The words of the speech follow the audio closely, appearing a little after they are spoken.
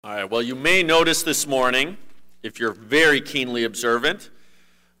All right, well, you may notice this morning, if you're very keenly observant,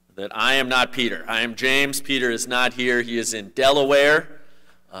 that I am not Peter. I am James. Peter is not here. He is in Delaware,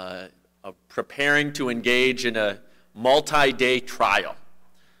 preparing to engage in a multi-day trial.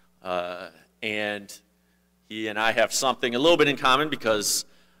 And he and I have something a little bit in common because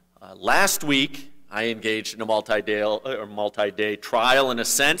last week I engaged in a multi-day trial, in a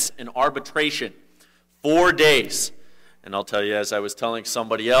sense, an arbitration, 4 days. And I'll tell you, as I was telling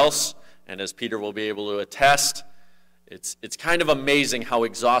somebody else, and as Peter will be able to attest, it's kind of amazing how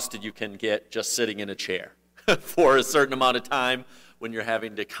exhausted you can get just sitting in a chair for a certain amount of time when you're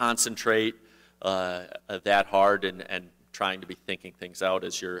having to concentrate that hard and trying to be thinking things out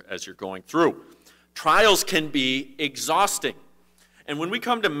as you're going through. Trials can be exhausting. And when we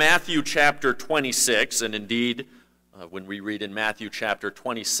come to Matthew chapter 26, and indeed when we read in Matthew chapter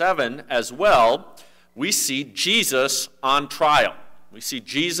 27 as well, we see Jesus on trial. We see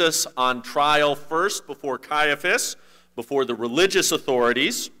Jesus on trial first before Caiaphas, before the religious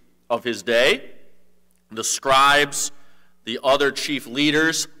authorities of his day, the scribes, the other chief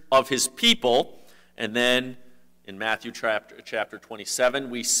leaders of his people, and then in Matthew chapter 27,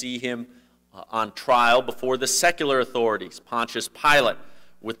 we see him on trial before the secular authorities, Pontius Pilate,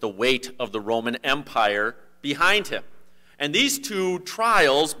 with the weight of the Roman Empire behind him. And these two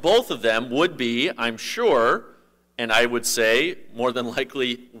trials, both of them would be, I'm sure, and I would say more than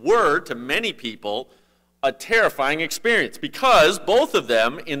likely were to many people, a terrifying experience because both of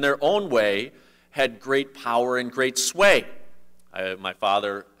them, in their own way, had great power and great sway. My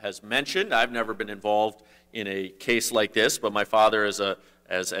father has mentioned, I've never been involved in a case like this, but my father,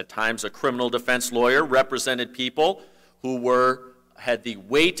 as at times a criminal defense lawyer, represented people who had the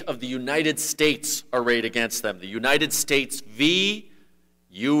weight of the United States arrayed against them. The United States v.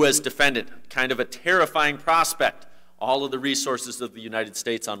 you as defendant. Kind of a terrifying prospect. All of the resources of the United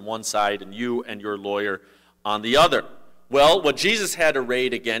States on one side and you and your lawyer on the other. Well, what Jesus had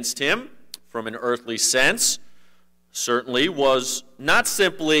arrayed against him, from an earthly sense, certainly was not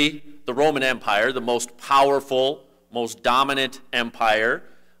simply the Roman Empire, the most powerful, most dominant empire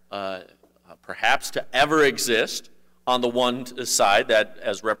perhaps to ever exist, on the one side, that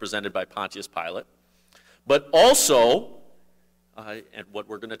as represented by Pontius Pilate, but also, and what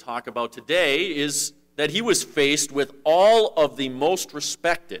we're going to talk about today, is that he was faced with all of the most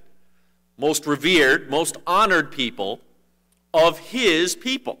respected, most revered, most honored people of his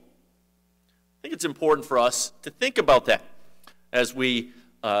people. I think it's important for us to think about that as we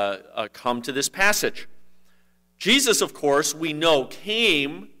come to this passage. Jesus, of course, we know,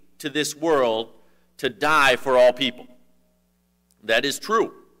 came to this world to die for all people. That is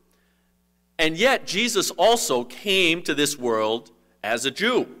true. And yet, Jesus also came to this world as a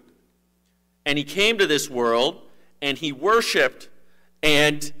Jew. And he came to this world, and he worshiped,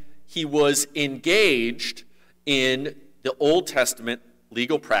 and he was engaged in the Old Testament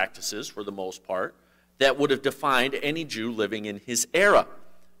legal practices, for the most part, that would have defined any Jew living in his era.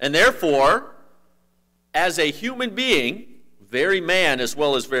 And therefore, as a human being, very man as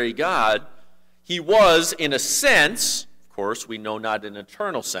well as very God, he was, in a sense, of course, we know not in an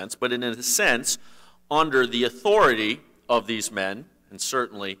eternal sense, but in a sense, under the authority of these men, and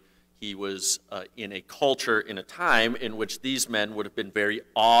certainly he was in a culture, in a time in which these men would have been very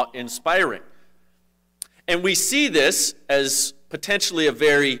awe-inspiring. And we see this as potentially a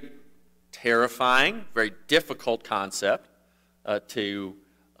very terrifying, very difficult concept to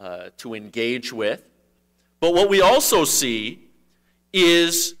engage with. But what we also see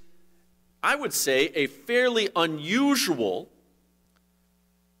is, I would say, a fairly unusual,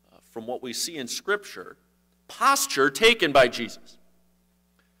 from what we see in Scripture, posture taken by Jesus.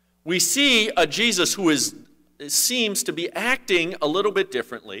 We see a Jesus who seems to be acting a little bit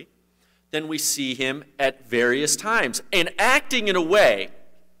differently than we see him at various times, and acting in a way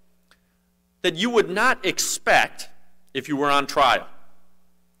that you would not expect if you were on trial.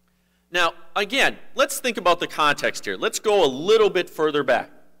 Now, again, let's think about the context here. Let's go a little bit further back.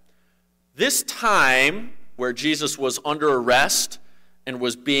 This time where Jesus was under arrest and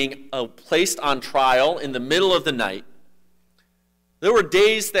was being placed on trial in the middle of the night, there were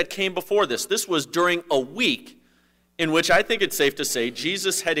days that came before this. This was during a week in which I think it's safe to say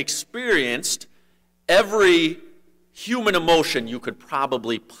Jesus had experienced every human emotion you could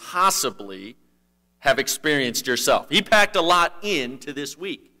possibly have experienced yourself. He packed a lot into this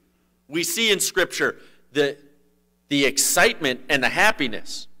week. We see in Scripture the excitement and the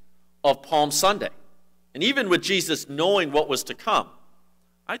happiness of Palm Sunday. And even with Jesus knowing what was to come,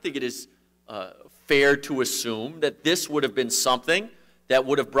 I think it is fair to assume that this would have been something that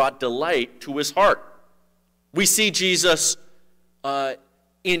would have brought delight to his heart. We see Jesus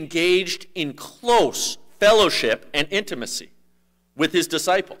engaged in close fellowship and intimacy with his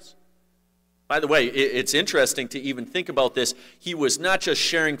disciples. By the way, it's interesting to even think about this. He was not just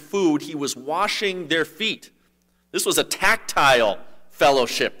sharing food, he was washing their feet. This was a tactile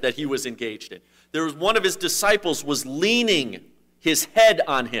fellowship that he was engaged in. There was one of his disciples was leaning his head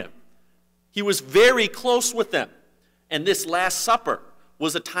on him. He was very close with them. And this Last Supper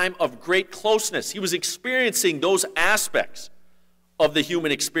was a time of great closeness. He was experiencing those aspects of the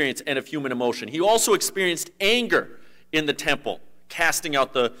human experience and of human emotion. He also experienced anger in the temple, casting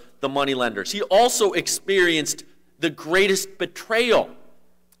out the moneylenders. He also experienced the greatest betrayal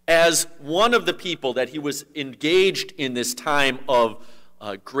as one of the people that he was engaged in this time of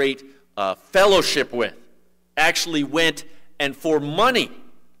great fellowship with actually went and for money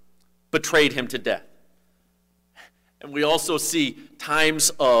betrayed him to death. And we also see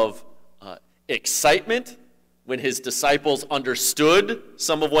times of excitement when his disciples understood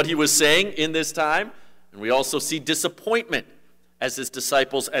some of what he was saying in this time. And we also see disappointment as his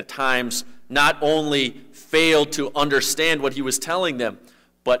disciples at times not only failed to understand what he was telling them,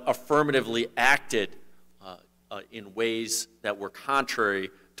 but affirmatively acted in ways that were contrary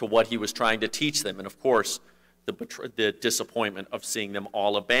to what he was trying to teach them. And of course, the disappointment of seeing them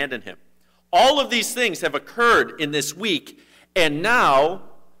all abandon him. All of these things have occurred in this week, and now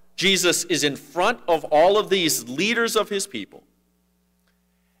Jesus is in front of all of these leaders of his people,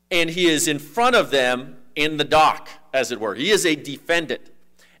 and he is in front of them in the dock, as it were. He is a defendant,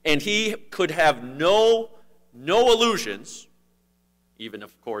 and he could have no illusions, even,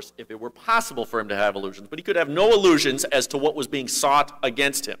 of course, if it were possible for him to have illusions, but he could have no illusions as to what was being sought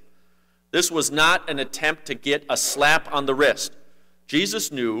against him. This was not an attempt to get a slap on the wrist.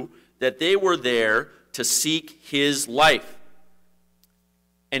 Jesus knew that they were there to seek his life,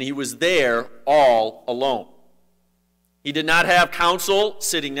 and he was there all alone. He did not have counsel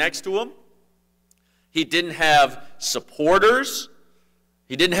sitting next to him. He didn't have supporters.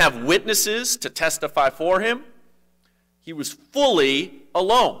 He didn't have witnesses to testify for him. He was fully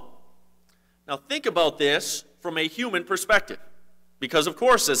alone. Now think about this from a human perspective, because of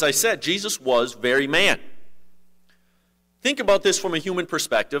course, as I said, Jesus was very man. Think about this from a human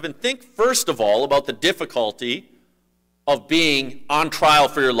perspective, and think first of all about the difficulty of being on trial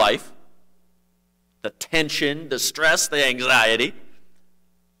for your life, the tension, the stress, the anxiety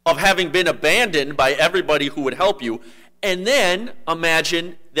of having been abandoned by everybody who would help you, and then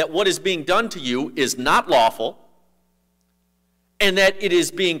imagine that what is being done to you is not lawful, and that it is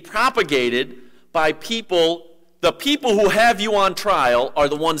being propagated by people. The people who have you on trial are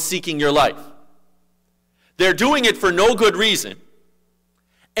the ones seeking your life. They're doing it for no good reason,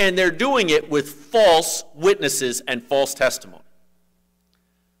 and they're doing it with false witnesses and false testimony.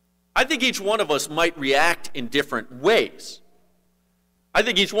 I think each one of us might react in different ways. But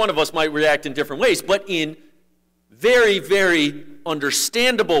in very, very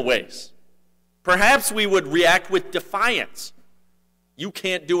understandable ways. Perhaps we would react with defiance. You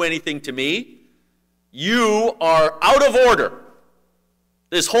can't do anything to me. You are out of order.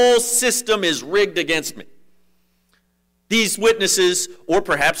 This whole system is rigged against me. These witnesses, or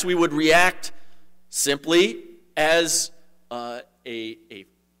perhaps we would react simply as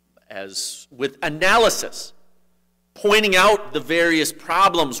with analysis, pointing out the various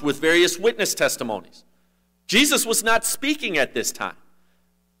problems with various witness testimonies. Jesus was not speaking at this time,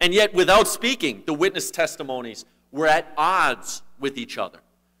 and yet without speaking, the witness testimonies were at odds with each other.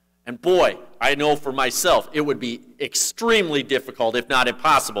 And boy, I know for myself, it would be extremely difficult, if not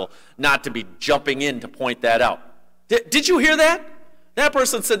impossible, not to be jumping in to point that out. Did you hear that? That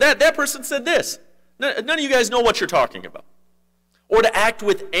person said that. That person said this. None of you guys know what you're talking about. Or to act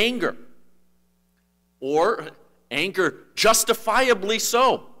with anger. Or anger justifiably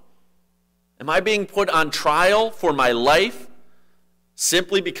so. Am I being put on trial for my life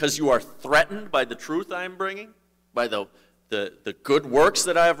simply because you are threatened by the truth I am bringing? By the good works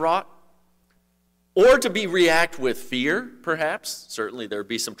that I have wrought? Or to react with fear, perhaps. Certainly there would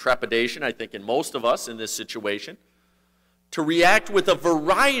be some trepidation, I think, in most of us in this situation. To react with a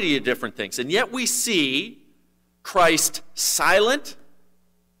variety of different things. And yet we see Christ silent,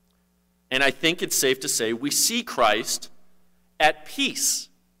 and I think it's safe to say we see Christ at peace.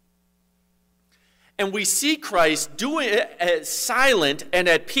 And we see Christ doing it silent and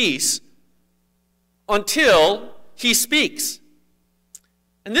at peace until he speaks.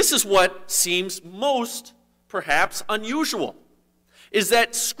 And this is what seems most, perhaps, unusual, is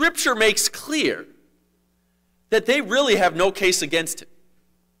that Scripture makes clear that they really have no case against him.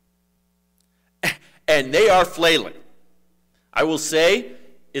 And they are flailing. I will say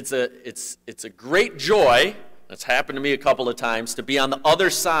it's a great joy, it's happened to me a couple of times, to be on the other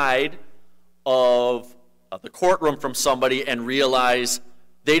side of the courtroom from somebody and realize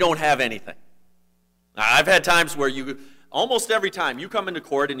they don't have anything. Now, I've had times where almost every time you come into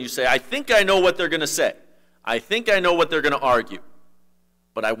court and you say, I think I know what they're going to say. I think I know what they're going to argue.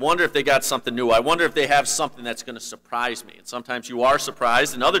 But I wonder if they got something new. I wonder if they have something that's going to surprise me. And sometimes you are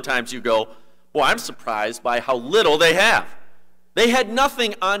surprised, and other times you go, well, I'm surprised by how little they have. They had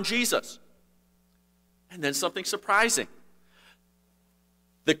nothing on Jesus. And then something surprising.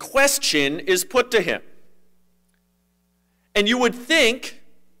 The question is put to him. And you would think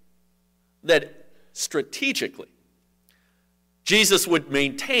that strategically, Jesus would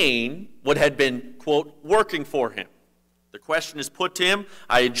maintain what had been, quote, working for him. The question is put to him,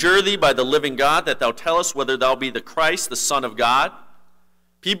 I adjure thee by the living God that thou tell us whether thou be the Christ, the Son of God.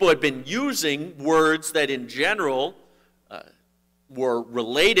 People had been using words that in general were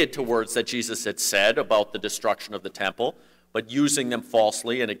related to words that Jesus had said about the destruction of the temple, but using them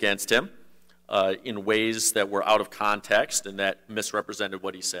falsely and against him in ways that were out of context and that misrepresented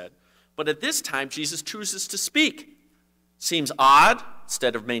what he said. But at this time, Jesus chooses to speak. Seems odd.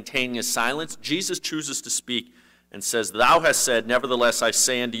 Instead of maintaining his silence, Jesus chooses to speak and says, Thou hast said, nevertheless I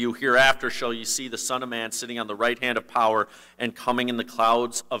say unto you, hereafter shall ye see the Son of Man sitting on the right hand of power and coming in the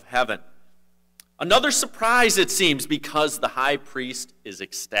clouds of heaven. Another surprise, it seems, because the high priest is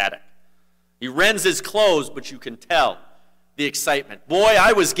ecstatic. He rends his clothes, but you can tell the excitement. Boy,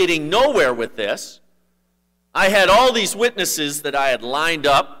 I was getting nowhere with this. I had all these witnesses that I had lined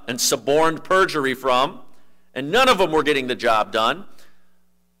up and suborned perjury from, and none of them were getting the job done.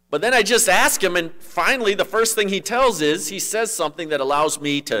 But then I just ask him, and finally the first thing he he says something that allows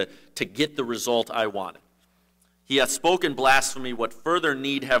me to get the result I wanted. He hath spoken blasphemy. What further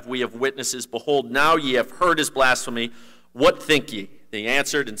need have we of witnesses? Behold, now ye have heard his blasphemy. What think ye? They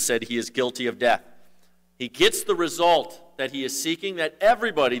answered and said, He is guilty of death. He gets the result that he is seeking, that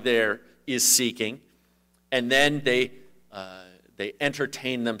everybody there is seeking, and then they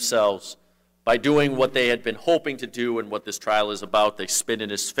entertain themselves by doing what they had been hoping to do and what this trial is about. They spit in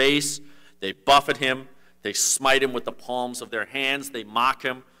his face, they buffet him, they smite him with the palms of their hands, they mock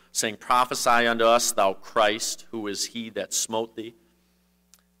him, saying, Prophesy unto us, thou Christ, who is he that smote thee?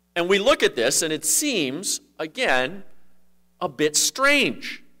 And we look at this, and it seems, again, a bit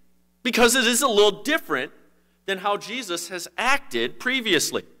strange, because it is a little different than how Jesus has acted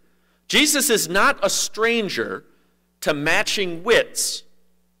previously. Jesus is not a stranger to matching wits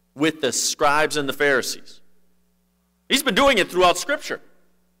with the scribes and the Pharisees. He's been doing it throughout Scripture.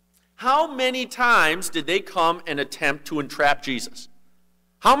 How many times did they come and attempt to entrap Jesus?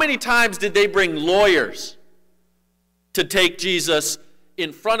 How many times did they bring lawyers to take Jesus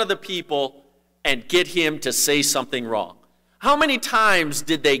in front of the people and get him to say something wrong? How many times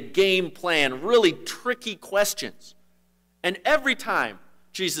did they game plan really tricky questions? And every time,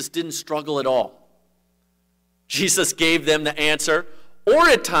 Jesus didn't struggle at all. Jesus gave them the answer. Or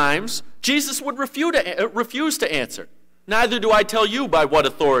at times, Jesus would refuse to answer. Neither do I tell you by what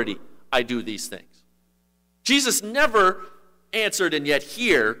authority I do these things. Jesus never answered, and yet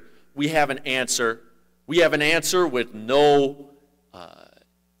here we have an answer. We have an answer with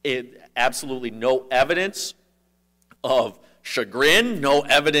absolutely no evidence of chagrin, no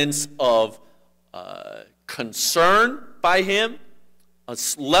evidence of concern by him. A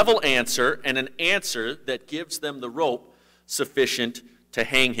level answer, and an answer that gives them the rope sufficient to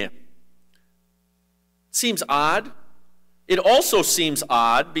hang him. Seems odd. It also seems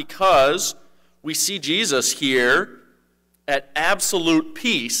odd because we see Jesus here at absolute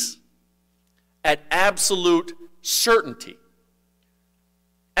peace, at absolute certainty,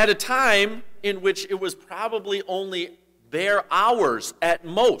 at a time in which it was probably only bare hours at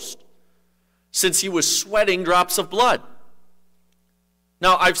most since he was sweating drops of blood.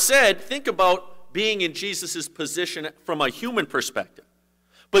 Now, I've said, think about being in Jesus' position from a human perspective.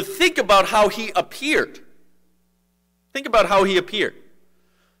 But think about how he appeared. Think about how he appeared.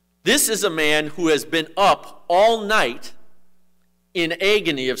 This is a man who has been up all night in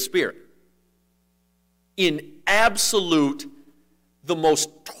agony of spirit, in absolute, the most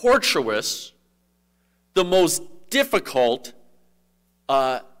tortuous, the most difficult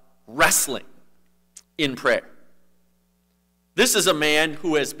wrestling in prayer. This is a man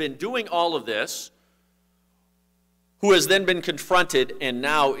who has been doing all of this, who has then been confronted and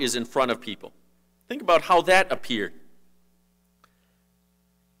now is in front of people. Think about how that appeared.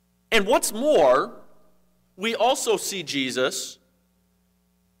 And what's more, we also see Jesus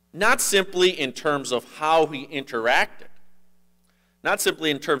not simply in terms of how he interacted, not simply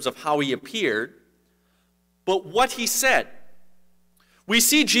in terms of how he appeared, but what he said. We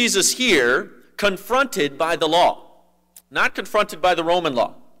see Jesus here confronted by the law, not confronted by the Roman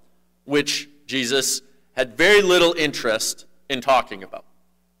law, which Jesus had very little interest in talking about.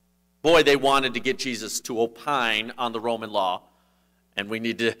 Boy, they wanted to get Jesus to opine on the Roman law, and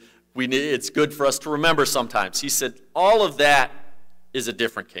it's good for us to remember sometimes. He said, all of that is a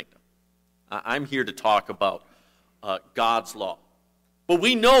different kingdom. I'm here to talk about God's law. But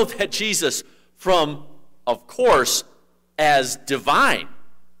we know that Jesus, of course, as divine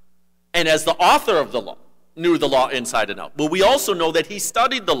and as the author of the law, knew the law inside and out. But we also know that he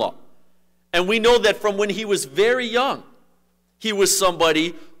studied the law. And we know that from when he was very young, he was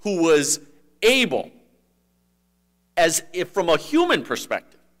somebody who was able, as if from a human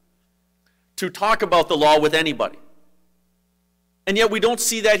perspective, to talk about the law with anybody. And yet we don't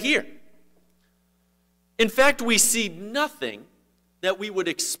see that here. In fact, we see nothing that we would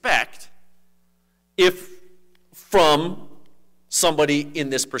expect if from somebody in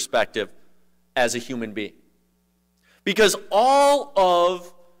this perspective as a human being. Because all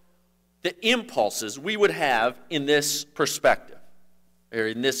of the impulses we would have in this perspective, or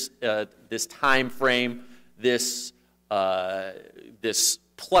in this time frame, this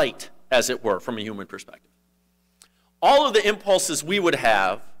plight, as it were, from a human perspective, all of the impulses we would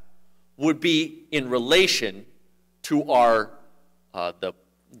have would be in relation to the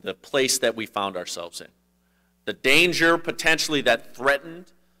place that we found ourselves in. The danger potentially that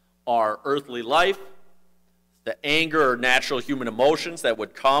threatened our earthly life, the anger or natural human emotions that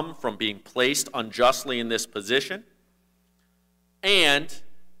would come from being placed unjustly in this position, and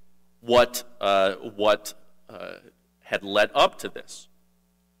what had led up to this.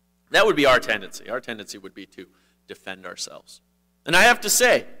 That would be our tendency. Our tendency would be to defend ourselves. And I have to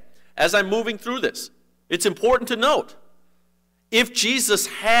say, as I'm moving through this, it's important to note, if Jesus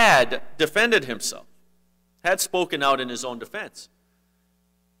had defended himself, had spoken out in his own defense,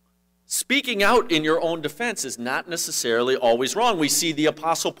 speaking out in your own defense is not necessarily always wrong. We see the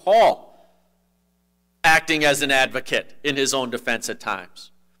Apostle Paul acting as an advocate in his own defense at times.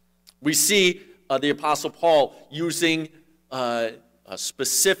 We see the Apostle Paul using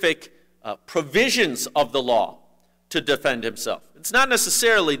specific provisions of the law to defend himself. It's not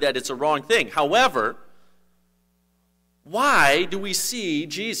necessarily that it's a wrong thing. However, why do we see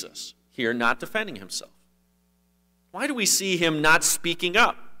Jesus here not defending himself? Why do we see him not speaking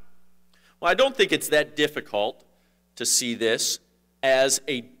up? Well, I don't think it's that difficult to see this as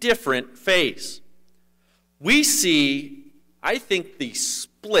a different phase. We see, I think, the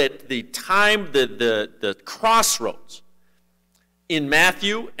split, the time, the crossroads in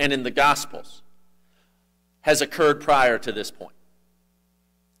Matthew and in the Gospels has occurred prior to this point.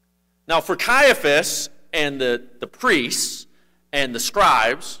 Now, for Caiaphas and the priests and the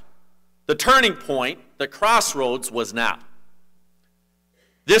scribes, the turning point, the crossroads was now.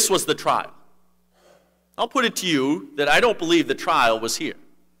 This was the trial. I'll put it to you that I don't believe the trial was here.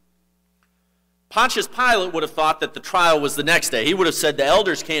 Pontius Pilate would have thought that the trial was the next day. He would have said the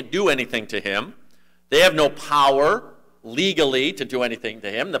elders can't do anything to him. They have no power legally to do anything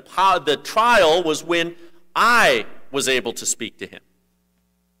to him. The trial was when I was able to speak to him.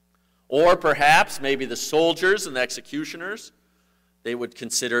 Or perhaps maybe the soldiers and the executioners, they would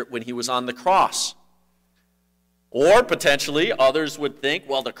consider it when he was on the cross. Or potentially others would think,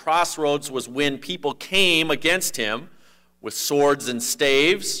 well, the crossroads was when people came against him with swords and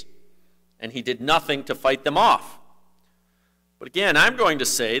staves, and he did nothing to fight them off. But again, I'm going to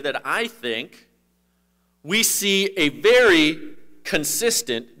say that I think we see a very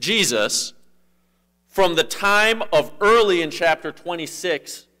consistent Jesus from the time of early in chapter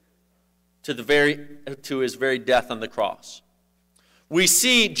 26 to his very death on the cross. We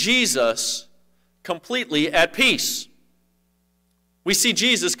see Jesus completely at peace. We see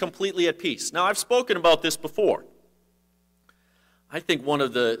Jesus completely at peace. Now, I've spoken about this before. I think one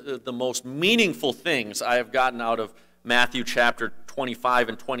of the most meaningful things I have gotten out of Matthew chapter 25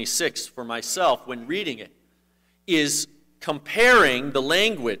 and 26 for myself when reading it is comparing the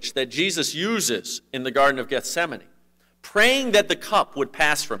language that Jesus uses in the Garden of Gethsemane, praying that the cup would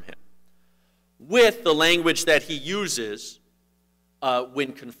pass from him, with the language that he uses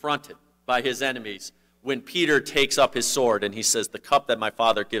when confronted by his enemies, when Peter takes up his sword and he says, "The cup that my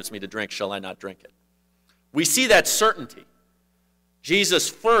Father gives me to drink, shall I not drink it?" We see that certainty. Jesus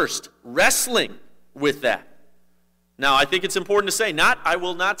first wrestling with that. Now, I think it's important to say, I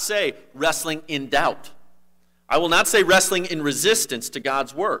will not say wrestling in doubt. I will not say wrestling in resistance to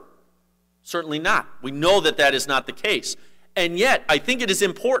God's word. Certainly not. We know that that is not the case. And yet, I think it is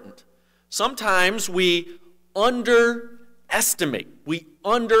important. Sometimes we underestimate, we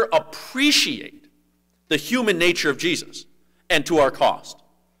underappreciate the human nature of Jesus, and to our cost.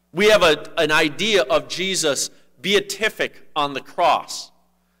 We have an idea of Jesus beatific on the cross.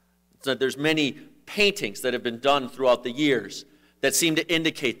 So there's many paintings that have been done throughout the years that seem to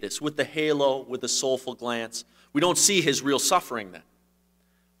indicate this, with the halo, with the soulful glance. We don't see his real suffering then.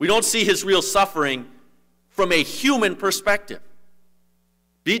 We don't see his real suffering from a human perspective.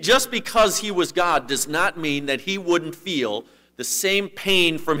 Just because he was God does not mean that he wouldn't feel the same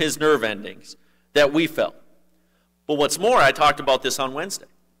pain from his nerve endings that we felt. But what's more, I talked about this on Wednesday.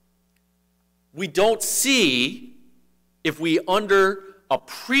 We don't see, if we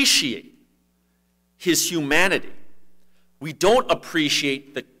underappreciate his humanity, we don't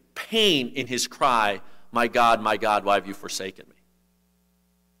appreciate the pain in his cry, my God, why have you forsaken me?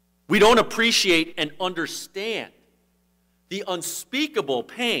 We don't appreciate and understand the unspeakable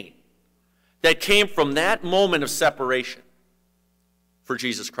pain that came from that moment of separation for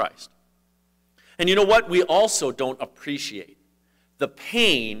Jesus Christ. And you know what? We also don't appreciate the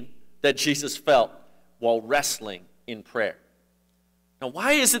pain that Jesus felt while wrestling in prayer. Now,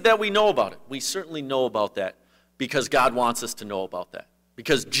 why is it that we know about it? We certainly know about that because God wants us to know about that.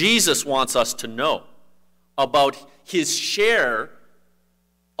 Because Jesus wants us to know about his share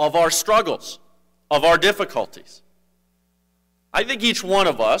of our struggles, of our difficulties. I think each one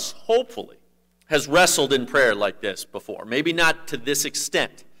of us, hopefully, has wrestled in prayer like this before. Maybe not to this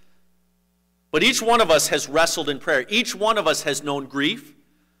extent. But each one of us has wrestled in prayer. Each one of us has known grief.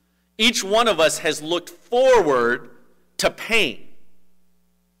 Each one of us has looked forward to pain.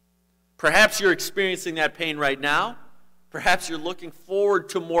 Perhaps you're experiencing that pain right now. Perhaps you're looking forward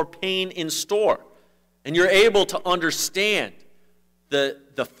to more pain in store. And you're able to understand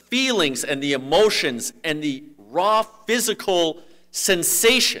the feelings and the emotions and the raw physical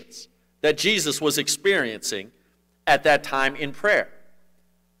sensations that Jesus was experiencing at that time in prayer.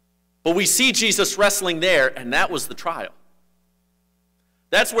 But we see Jesus wrestling there, and that was the trial.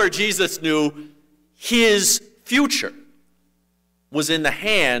 That's where Jesus knew his future was in the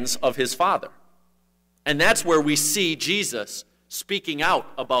hands of his Father. And that's where we see Jesus speaking out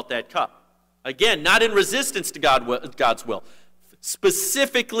about that cup. Again, not in resistance to God's will,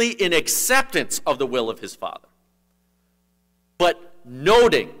 specifically in acceptance of the will of his Father. But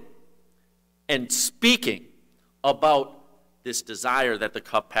noting and speaking about this desire that the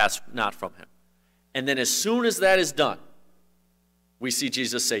cup pass not from him. And then as soon as that is done, we see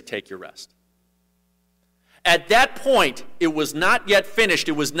Jesus say, take your rest. At that point, it was not yet finished,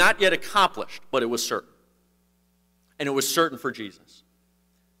 it was not yet accomplished, but it was certain. And it was certain for Jesus.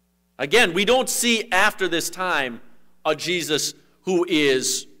 Again, we don't see after this time a Jesus who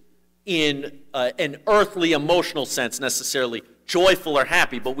is in an earthly emotional sense necessarily joyful or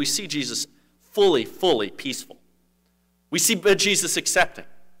happy, but we see Jesus fully peaceful. We see Jesus accepting.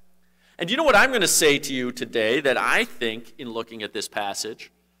 And you know what I'm going to say to you today that I think, in looking at this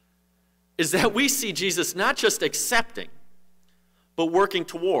passage, is that we see Jesus not just accepting, but working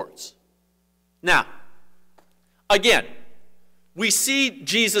towards. Now, again, we see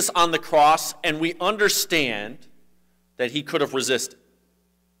Jesus on the cross, and we understand that he could have resisted.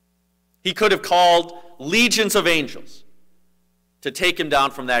 He could have called legions of angels to take him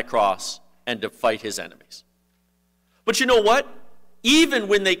down from that cross and to fight his enemies. But you know what? Even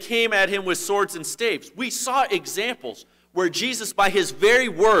when they came at him with swords and staves, we saw examples where Jesus, by his very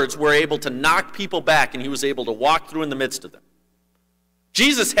words, were able to knock people back, and he was able to walk through in the midst of them.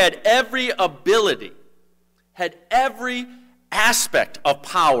 Jesus had every ability, had every aspect of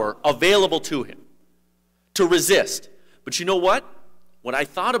power available to him to resist. But you know what? What I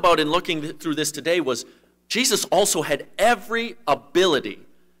thought about in looking through this today was Jesus also had every ability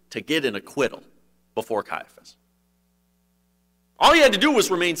to get an acquittal before Caiaphas. All he had to do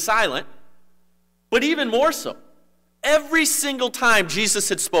was remain silent, but even more so, every single time Jesus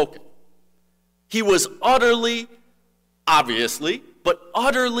had spoken, he was utterly, obviously, but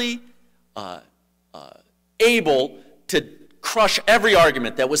utterly able to crush every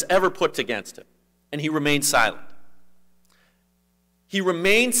argument that was ever put against him. And he remained silent. He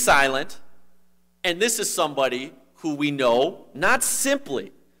remained silent, and this is somebody who we know not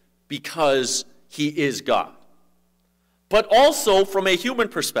simply because he is God, but also from a human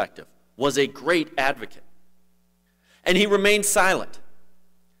perspective, was a great advocate. And he remained silent.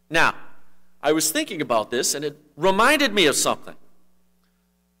 Now, I was thinking about this, and it reminded me of something.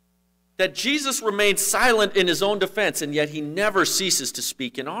 That Jesus remained silent in his own defense, and yet he never ceases to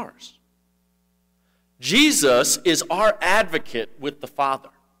speak in ours. Jesus is our advocate with the Father.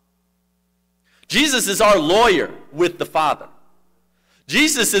 Jesus is our lawyer with the Father.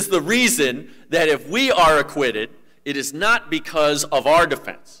 Jesus is the reason that if we are acquitted, it is not because of our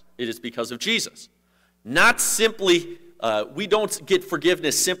defense. It is because of Jesus. Not simply we don't get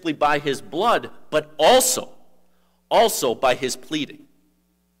forgiveness simply by his blood, but also by his pleading.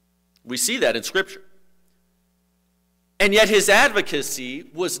 We see that in Scripture. And yet his advocacy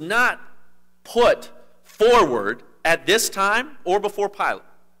was not put forward at this time or before Pilate.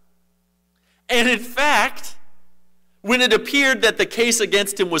 And in fact, when it appeared that the case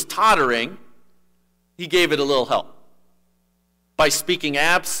against him was tottering, he gave it a little help by speaking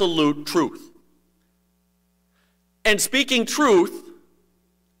absolute truth. And speaking truth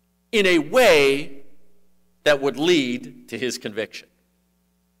in a way that would lead to his conviction.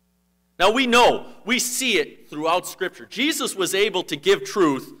 Now we see it throughout Scripture. Jesus was able to give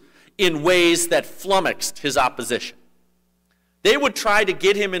truth in ways that flummoxed his opposition. They would try to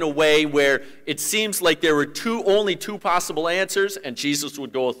get him in a way where it seems like there were only two possible answers, and Jesus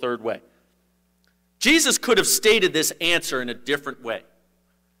would go a third way. Jesus could have stated this answer in a different way.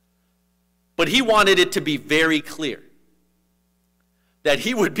 But he wanted it to be very clear that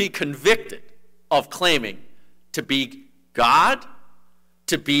he would be convicted of claiming to be God,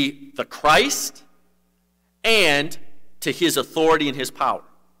 to be the Christ, and to his authority and his power.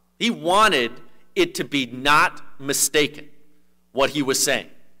 He wanted it to be not mistaken, what he was saying.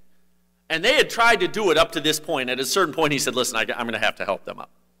 And they had tried to do it up to this point. At a certain point, he said, listen, I'm going to have to help them out.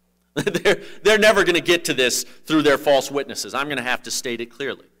 They're never going to get to this through their false witnesses. I'm going to have to state it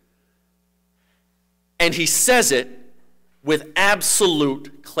clearly. And he says it with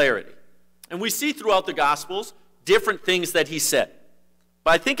absolute clarity. And we see throughout the Gospels different things that he said.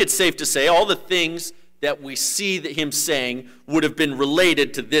 But I think it's safe to say all the things that we see him saying would have been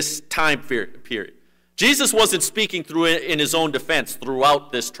related to this time period. Jesus wasn't speaking in his own defense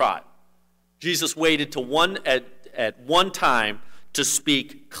throughout this trial. Jesus waited to at one time to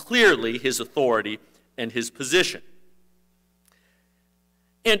speak clearly his authority and his position.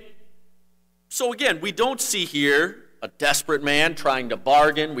 And so again, we don't see here a desperate man trying to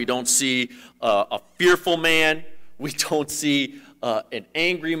bargain. We don't see a fearful man. We don't see an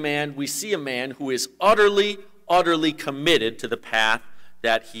angry man. We see a man who is utterly committed to the path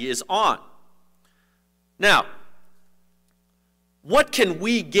that he is on. Now, what can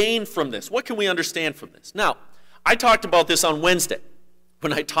we gain from this? What can we understand from this? Now, I talked about this on Wednesday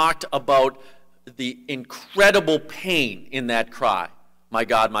when I talked about the incredible pain in that cry, my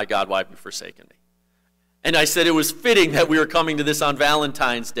God, why have you forsaken me? And I said it was fitting that we were coming to this on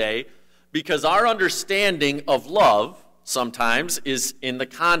Valentine's Day because our understanding of love sometimes is in the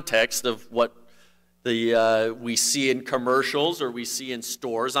context of what we see in commercials or we see in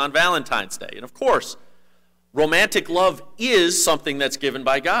stores on Valentine's Day. And of course, romantic love is something that's given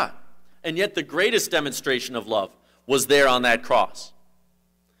by God. And yet the greatest demonstration of love was there on that cross.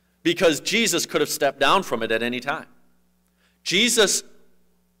 Because Jesus could have stepped down from it at any time. Jesus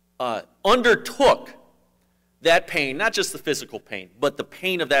undertook that pain, not just the physical pain, but the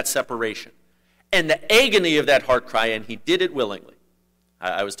pain of that separation and the agony of that heart cry, and he did it willingly.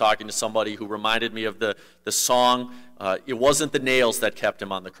 I was talking to somebody who reminded me of the song, it wasn't the nails that kept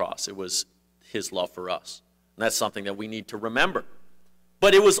him on the cross, it was his love for us. And that's something that we need to remember.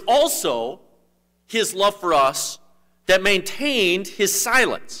 But it was also his love for us that maintained his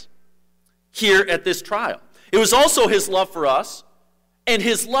silence here at this trial. It was also his love for us and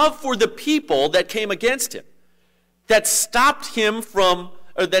his love for the people that came against him, that stopped him from,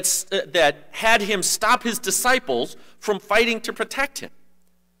 or that had him stop his disciples from fighting to protect him.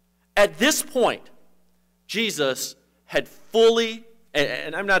 At this point, Jesus had fully,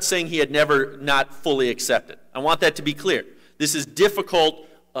 and I'm not saying he had never not fully accepted. I want that to be clear. This is difficult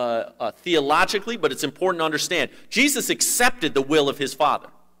theologically, but it's important to understand. Jesus accepted the will of his Father.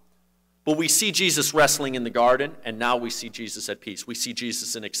 But we see Jesus wrestling in the garden, and now we see Jesus at peace. We see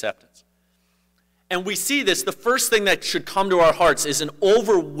Jesus in acceptance. And we see this, the first thing that should come to our hearts is an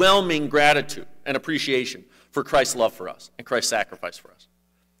overwhelming gratitude and appreciation for Christ's love for us and Christ's sacrifice for us.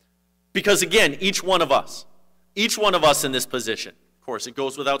 Because again, each one of us in this position, of course it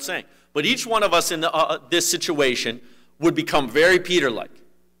goes without saying, but each one of us in this situation would become very Peter-like.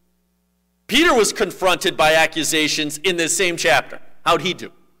 Peter was confronted by accusations in this same chapter. How'd he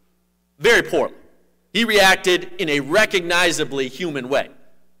do? Very poorly. He reacted in a recognizably human way.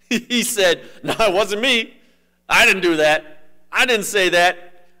 He said, no, it wasn't me. I didn't do that. I didn't say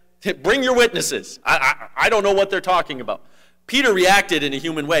that. Bring your witnesses. I don't know what they're talking about. Peter reacted in a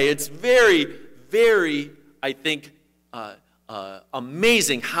human way. It's very, very, I think,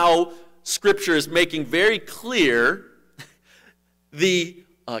 amazing how Scripture is making very clear the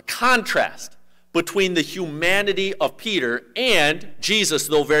contrast between the humanity of Peter and Jesus,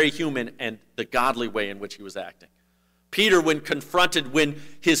 though very human, and the godly way in which he was acting. Peter, when confronted, when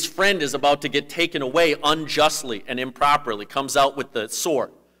his friend is about to get taken away unjustly and improperly, comes out with the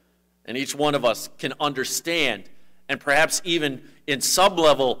sword. And each one of us can understand and perhaps even in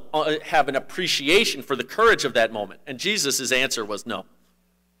sub-level have an appreciation for the courage of that moment. And Jesus' answer was no.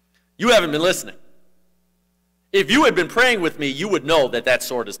 You haven't been listening. If you had been praying with me, you would know that that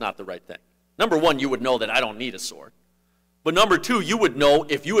sword is not the right thing. Number one, you would know that I don't need a sword. But number two, you would know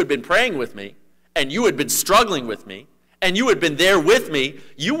if you had been praying with me and you had been struggling with me and you had been there with me,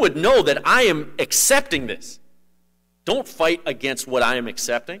 you would know that I am accepting this. Don't fight against what I am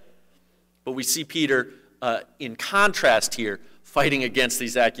accepting. But we see Peter, in contrast here, fighting against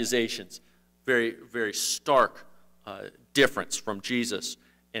these accusations. Very, very stark difference from Jesus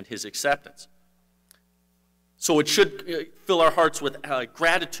and his acceptance. So it should fill our hearts with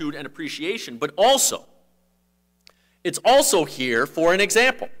gratitude and appreciation, but also, it's also here for an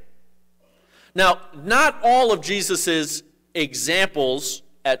example. Now, not all of Jesus' examples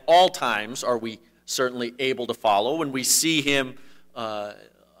at all times are we certainly able to follow. When we see him,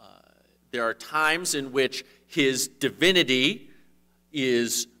 there are times in which his divinity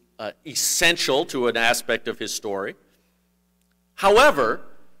is essential to an aspect of his story. However,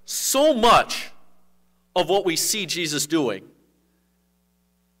 so much of what we see Jesus doing,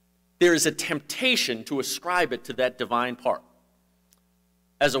 there is a temptation to ascribe it to that divine part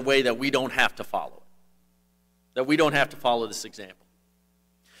as a way that we don't have to follow it, that we don't have to follow this example.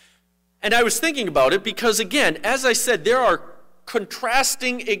 And I was thinking about it because, again, as I said, there are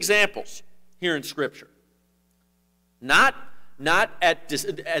contrasting examples here in Scripture. Not in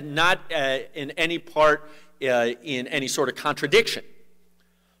any part in any sort of contradiction.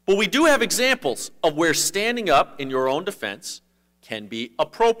 But we do have examples of where standing up in your own defense can be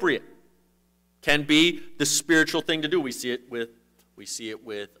appropriate, can be the spiritual thing to do. We see it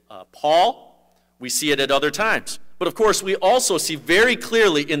with Paul. We see it at other times. But of course, we also see very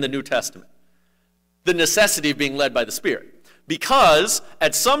clearly in the New Testament the necessity of being led by the Spirit. Because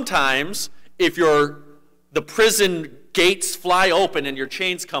at some times, if the prison gates fly open and your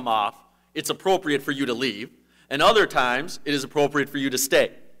chains come off, it's appropriate for you to leave. And other times, it is appropriate for you to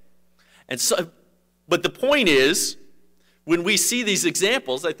stay. And so, but the point is, when we see these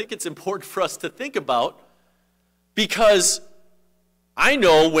examples, I think it's important for us to think about, because I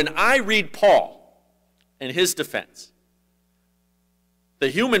know when I read Paul and his defense, the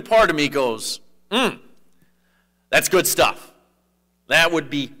human part of me goes, that's good stuff. That would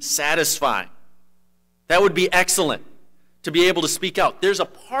be satisfying. That would be excellent to be able to speak out. There's a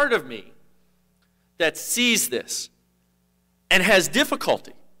part of me that sees this and has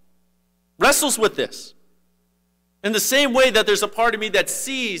difficulty, wrestles with this. In the same way that there's a part of me that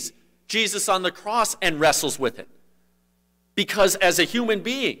sees Jesus on the cross and wrestles with it. Because as a human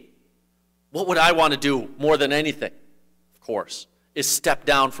being, what would I want to do more than anything, of course, is step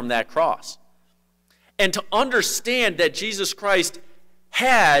down from that cross. And to understand that Jesus Christ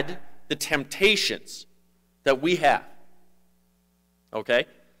had the temptations that we have. Okay?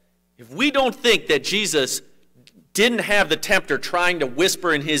 If we don't think that Jesus didn't have the tempter trying to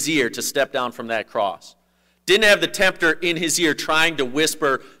whisper in his ear to step down from that cross, didn't have the tempter in his ear trying to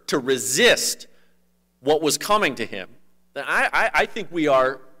whisper to resist what was coming to him, then I think we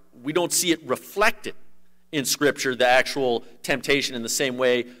don't see it reflected in Scripture, the actual temptation, in the same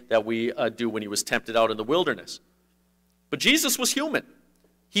way that we do when he was tempted out in the wilderness. But Jesus was human.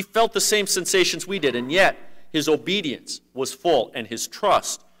 He felt the same sensations we did, and yet his obedience was full and his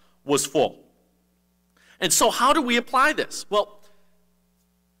trust was full. And so how do we apply this? Well,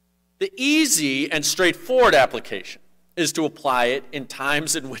 the easy and straightforward application is to apply it in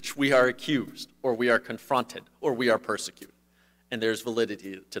times in which we are accused, or we are confronted, or we are persecuted. And there's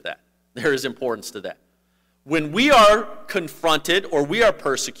validity to that. There is importance to that. When we are confronted or we are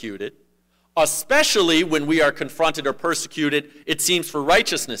persecuted, especially when we are confronted or persecuted, it seems for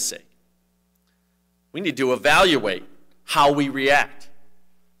righteousness' sake, we need to evaluate how we react.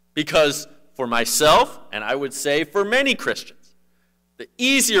 Because for myself, and I would say for many Christians, the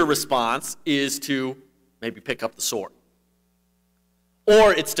easier response is to maybe pick up the sword.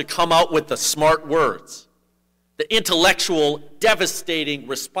 Or it's to come out with the smart words, the intellectual, devastating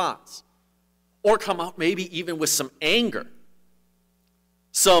response. Or come out maybe even with some anger,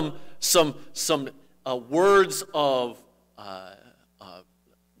 some words of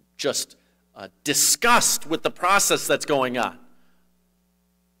just disgust with the process that's going on.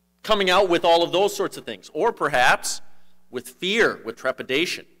 Coming out with all of those sorts of things. Or perhaps with fear, with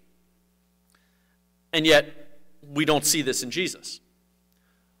trepidation. And yet, we don't see this in Jesus.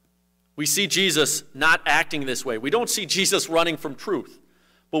 We see Jesus not acting this way. We don't see Jesus running from truth.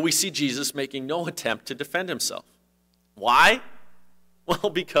 But we see Jesus making no attempt to defend himself. Why?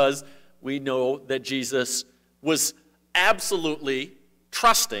 Well, because we know that Jesus was absolutely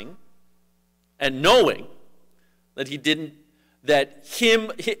trusting and knowing that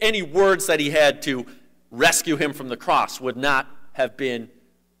any words that he had to rescue him from the cross would not have been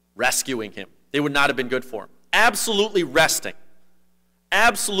rescuing him. They would not have been good for him. Absolutely resting,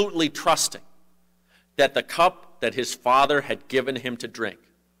 absolutely trusting that the cup that his Father had given him to drink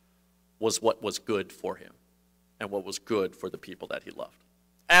was what was good for him and what was good for the people that he loved.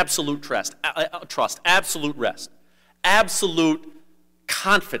 Absolute trust, absolute rest, absolute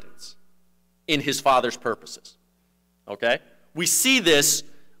confidence in his Father's purposes. Okay? We see this,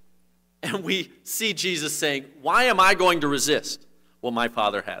 and we see Jesus saying, why am I going to resist what my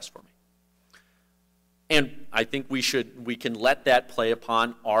Father has for me? And I think we can let that play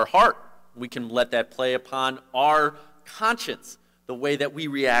upon our heart. We can let that play upon our conscience, the way that we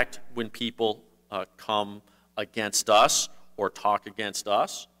react when people come against us or talk against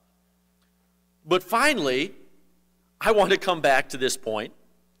us. But finally, I want to come back to this point,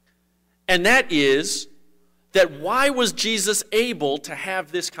 and that is that why was Jesus able to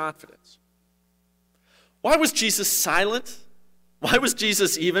have this confidence? Why was Jesus silent? Why was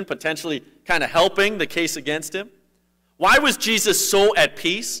Jesus even potentially kind of helping the case against him? Why was Jesus so at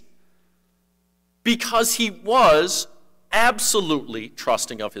peace? Because he was absolutely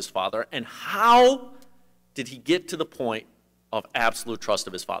trusting of his Father. And how did he get to the point of absolute trust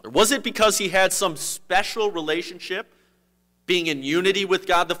of his Father? Was it because he had some special relationship, being in unity with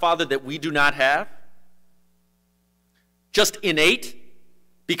God the Father, that we do not have? Just innate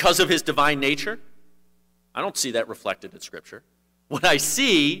because of his divine nature? I don't see that reflected in Scripture. What I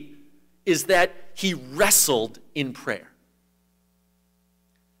see is that he wrestled in prayer.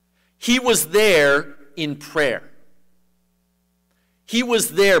 He was there in prayer. He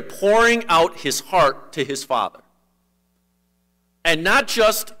was there pouring out his heart to his Father. And not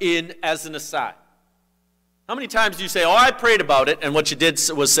just as an aside. How many times do you say, I prayed about it, and what you did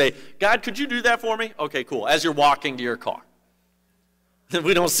was say, God, could you do that for me? Okay, cool, as you're walking to your car.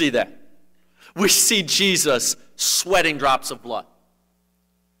 We don't see that. We see Jesus sweating drops of blood.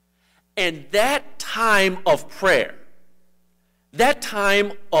 And that time of prayer, that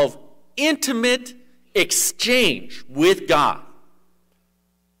time of intimate exchange with God,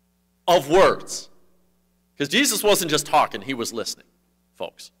 of words, because Jesus wasn't just talking, he was listening,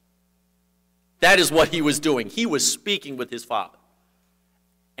 folks. That is what he was doing. He was speaking with his Father.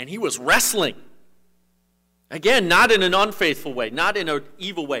 And he was wrestling. Again, not in an unfaithful way, not in an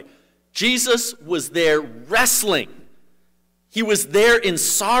evil way. Jesus was there wrestling. He was there in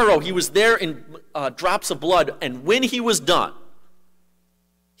sorrow. He was there in drops of blood. And when he was done,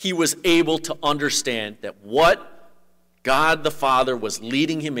 he was able to understand that what God the Father was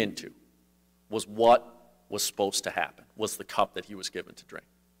leading him into was what was supposed to happen, was the cup that he was given to drink.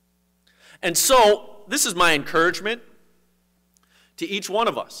 And so, this is my encouragement to each one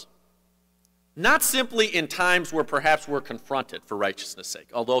of us. Not simply in times where perhaps we're confronted for righteousness' sake,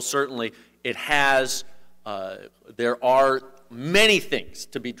 although certainly it has, there are many things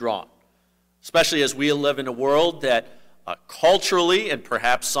to be drawn, especially as we live in a world that culturally and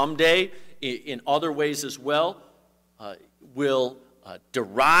perhaps someday in other ways as well will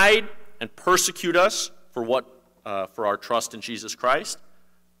deride and persecute us for our trust in Jesus Christ.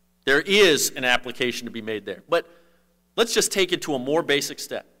 There is an application to be made there. But let's just take it to a more basic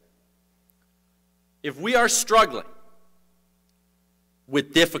step. If we are struggling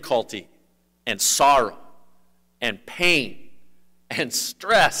with difficulty and sorrow and pain and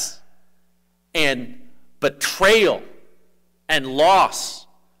stress and betrayal and loss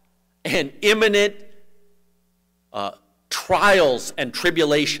and imminent trials and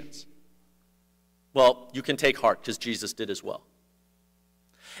tribulations, well, you can take heart because Jesus did as well.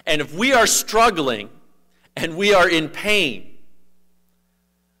 And if we are struggling and we are in pain,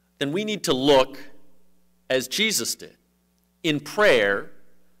 then we need to look, as Jesus did, in prayer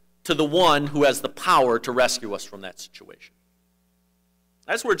to the one who has the power to rescue us from that situation.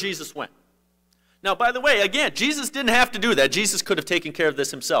 That's where Jesus went. Now, by the way, again, Jesus didn't have to do that. Jesus could have taken care of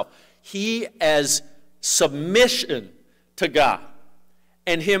this himself. He, as submission to God,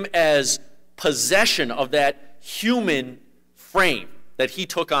 and him as possession of that human frame that he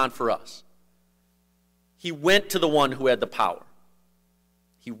took on for us, he went to the one who had the power.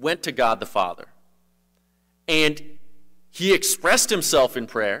 He went to God the Father. And he expressed himself in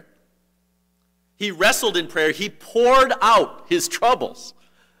prayer. He wrestled in prayer. He poured out his troubles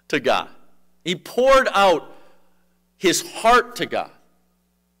to God. He poured out his heart to God.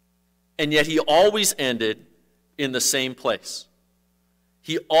 And yet he always ended in the same place.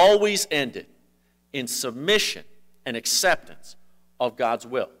 He always ended in submission and acceptance of God's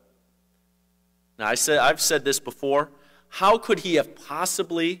will. Now, I've said this before. How can we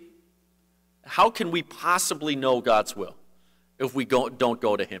possibly know God's will if we don't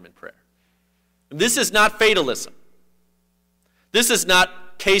go to him in prayer? This is not fatalism. This is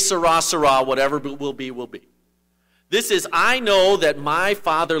not que sera, sera, whatever will be, will be. This is, I know that my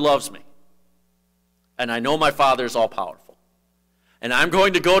Father loves me. And I know my Father is all-powerful. And I'm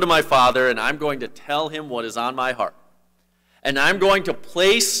going to go to my Father, and I'm going to tell him what is on my heart. And I'm going to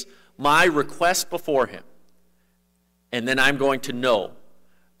place my request before him. And then I'm going to know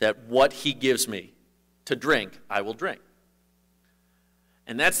that what he gives me to drink, I will drink.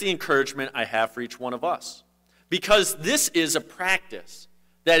 And that's the encouragement I have for each one of us. Because this is a practice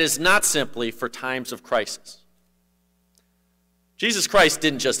that is not simply for times of crisis. Jesus Christ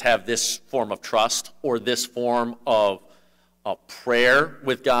didn't just have this form of trust or this form of prayer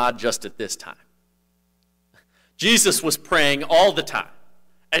with God just at this time. Jesus was praying all the time.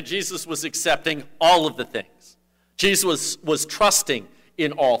 And Jesus was accepting all of the things. Jesus was trusting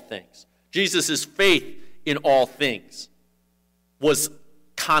in all things. Jesus' faith in all things was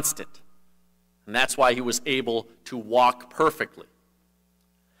constant. And that's why he was able to walk perfectly.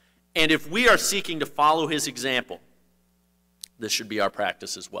 And if we are seeking to follow his example, this should be our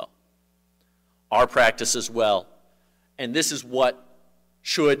practice as well. Our practice as well. And this is what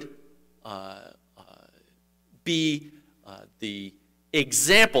should be the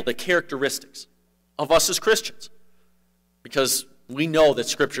example, the characteristics of us as Christians. Because we know that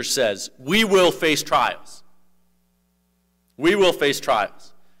Scripture says we will face trials. We will face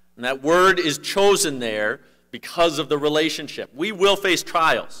trials. And that word is chosen there because of the relationship. We will face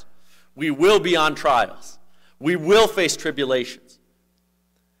trials. We will be on trials. We will face tribulations.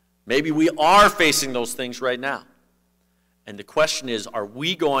 Maybe we are facing those things right now. And the question is, are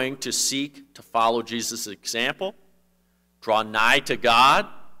we going to seek to follow Jesus' example, draw nigh to God,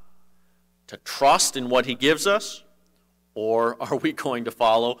 to trust in what he gives us, or are we going to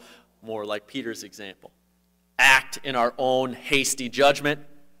follow more like Peter's example? Act in our own hasty judgment,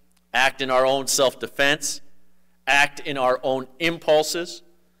 act in our own self-defense, act in our own impulses,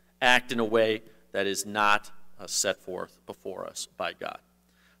 act in a way that is not set forth before us by God.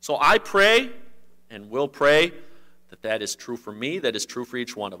 So I pray and will pray that is true for me, that is true for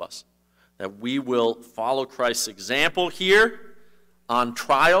each one of us, that we will follow Christ's example here on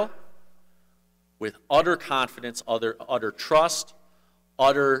trial with utter confidence, utter trust,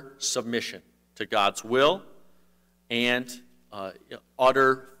 utter submission to God's will, and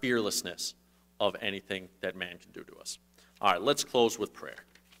utter fearlessness of anything that man can do to us. All right, let's close with prayer.